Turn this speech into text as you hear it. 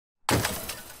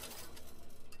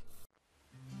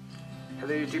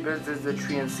Hello YouTubers, this is the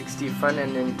 360 Fun,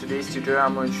 and in today's tutorial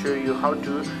I'm going to show you how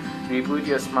to reboot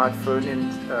your smartphone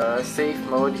in safe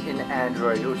mode in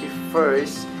Android. Okay,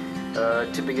 first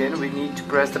to begin we need to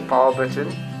press the power button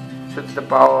so that the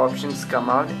power options come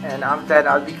out, and after that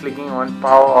I'll be clicking on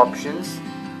power options,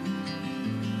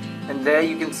 and there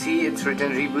you can see it's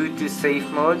written reboot to safe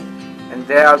mode, and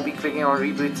there I'll be clicking on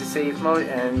reboot to safe mode,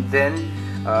 and then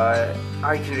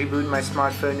I can reboot my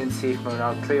smartphone in safe mode.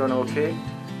 I'll click on OK.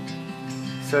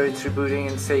 So it's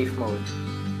rebooting in safe mode,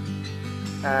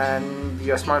 and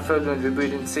your smartphone will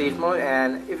reboot in safe mode.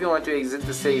 And if you want to exit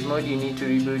the safe mode, you need to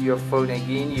reboot your phone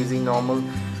again using normal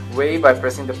way by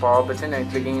pressing the power button and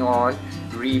clicking on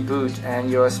reboot, and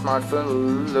your smartphone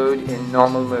will load in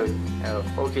normal mode.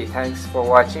 Okay, thanks for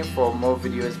watching. For more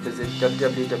videos visit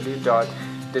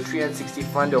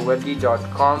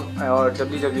www.the360fun.webd.com or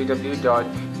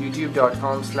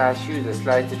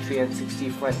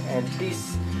www.youtube.com/user/the360fun. And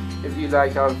please, if you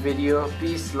like our video,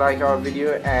 please like our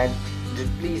video, and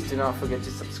please do not forget to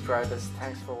subscribe us.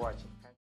 Thanks for watching.